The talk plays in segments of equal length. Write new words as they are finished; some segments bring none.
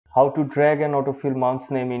How to drag and autofill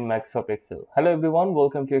month's name in Microsoft Excel. Hello everyone,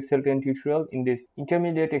 welcome to Excel 10 tutorial. In this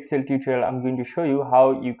intermediate Excel tutorial, I'm going to show you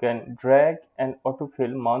how you can drag and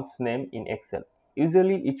autofill month's name in Excel.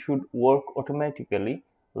 Usually it should work automatically,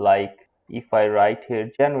 like if I write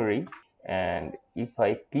here January and if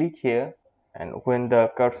I click here, and when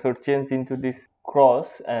the cursor changes into this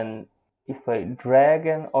cross and if I drag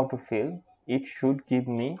and autofill, it should give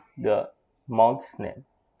me the month's name.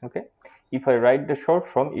 Okay, if I write the short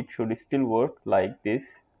form, it should still work like this.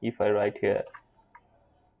 If I write here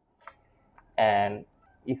and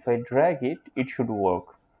if I drag it, it should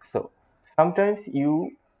work. So sometimes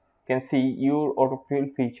you can see your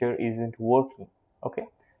autofill feature isn't working. Okay,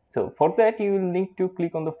 so for that you will need to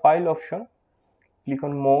click on the file option, click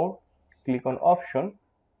on more, click on option,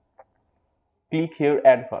 click here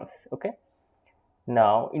advanced. Okay,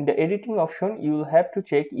 now in the editing option you will have to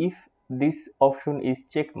check if this option is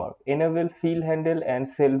check mark, enable fill handle and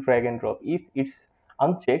cell drag and drop. If it's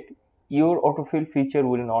unchecked, your autofill feature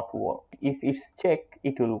will not work. If it's checked,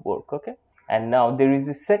 it will work. Okay, and now there is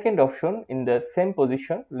a second option in the same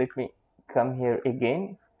position. Let me come here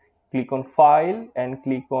again, click on file and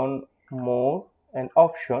click on more and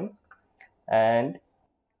option and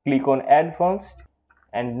click on advanced,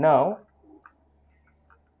 and now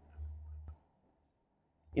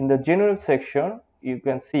in the general section you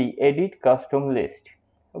can see edit custom list.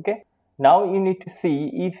 Okay, now you need to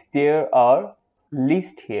see if there are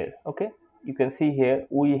list here. Okay, you can see here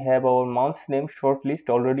we have our month's name short list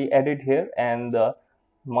already added here and the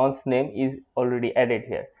month's name is already added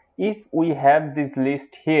here. If we have this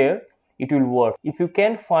list here, it will work. If you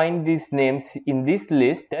can't find these names in this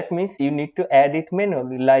list, that means you need to add it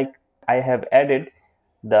manually, like I have added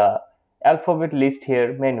the alphabet list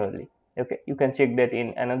here manually. Okay, you can check that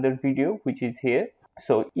in another video which is here.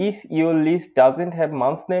 So if your list doesn't have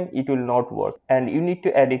month's name, it will not work and you need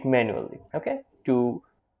to add it manually. Okay, to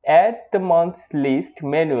add the month's list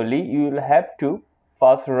manually, you will have to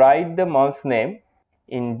first write the month's name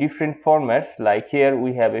in different formats. Like here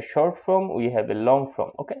we have a short form, we have a long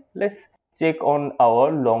form. Okay, let's check on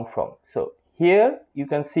our long form. So here you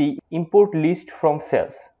can see import list from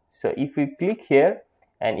cells. So if we click here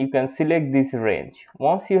and you can select this range.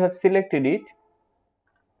 Once you have selected it,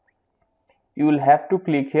 you will have to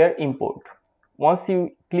click here import. Once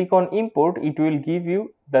you click on import, it will give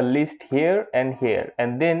you the list here and here,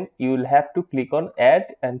 and then you will have to click on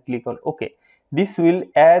add and click on OK. This will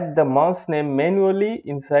add the month's name manually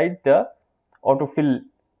inside the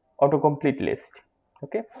autocomplete list.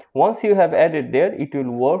 Okay, once you have added there, it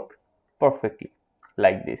will work perfectly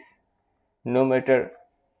like this. No matter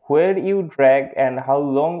where you drag and how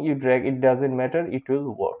long you drag, it doesn't matter, it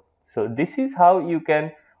will work. So this is how you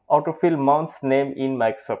can autofill month's name in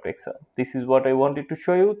Microsoft Excel. This is what I wanted to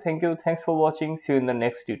show you. Thank you, thanks for watching. See you in the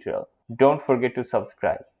next tutorial. Don't forget to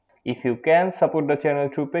subscribe if you can. Support the channel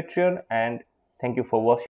through Patreon, and thank you for watching.